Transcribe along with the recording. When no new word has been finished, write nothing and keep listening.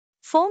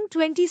Form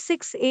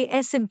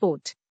 26AS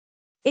Import.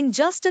 In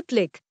just a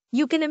click,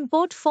 you can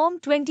import Form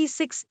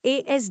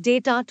 26AS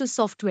data to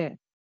software.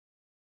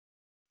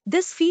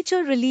 This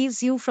feature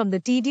relieves you from the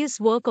tedious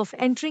work of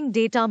entering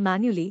data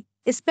manually,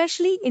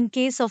 especially in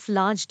case of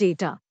large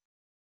data.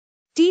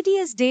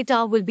 TDS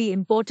data will be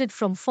imported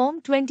from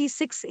Form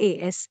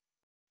 26AS.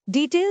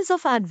 Details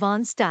of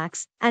advance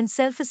tax and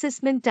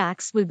self-assessment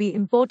tax will be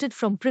imported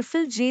from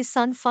Prefil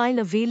JSON file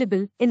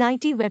available in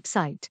IT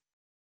website.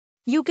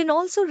 You can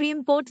also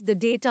re-import the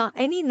data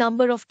any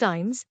number of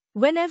times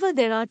whenever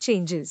there are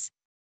changes.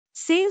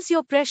 Saves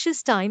your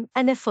precious time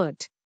and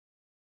effort.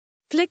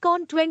 Click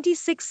on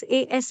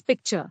 26AS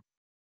picture.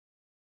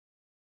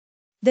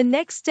 The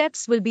next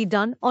steps will be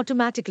done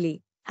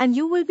automatically, and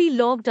you will be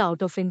logged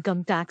out of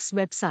income tax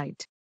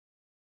website.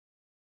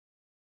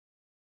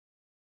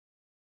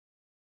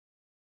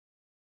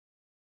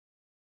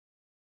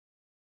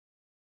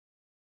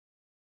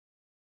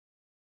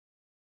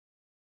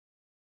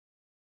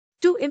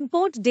 To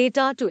import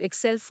data to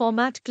Excel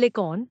format, click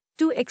on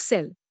To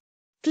Excel.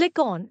 Click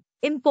on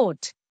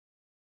Import.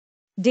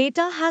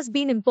 Data has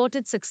been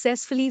imported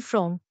successfully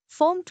from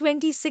Form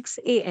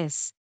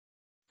 26AS.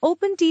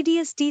 Open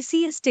TDS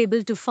TCS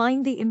table to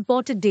find the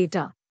imported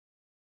data.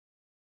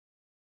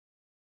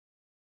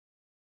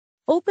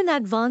 Open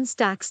Advance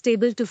Tax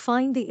table to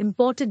find the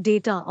imported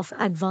data of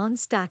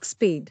advance tax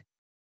paid.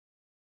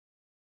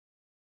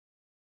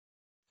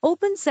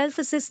 Open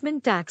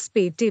Self-Assessment Tax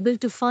Paid table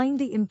to find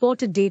the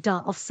imported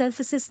data of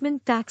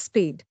self-assessment tax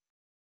paid.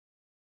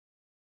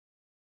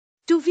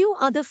 To view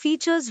other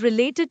features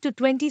related to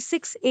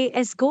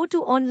 26AS, go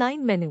to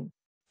Online menu.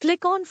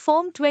 Click on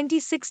Form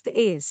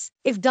 26AS.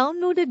 If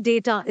downloaded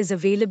data is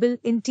available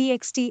in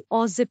TXT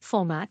or zip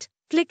format,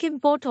 click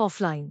Import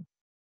Offline.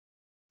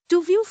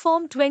 To view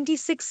Form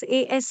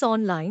 26AS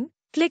online,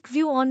 click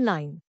View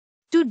Online.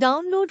 To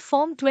download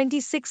Form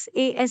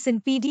 26AS in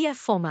PDF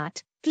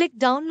format, click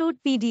Download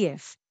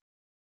PDF.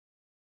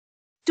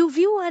 To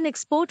view and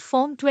export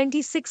Form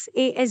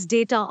 26AS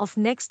data of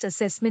next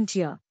assessment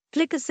year,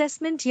 click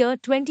Assessment Year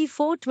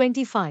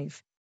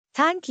 24-25.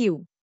 Thank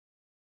you.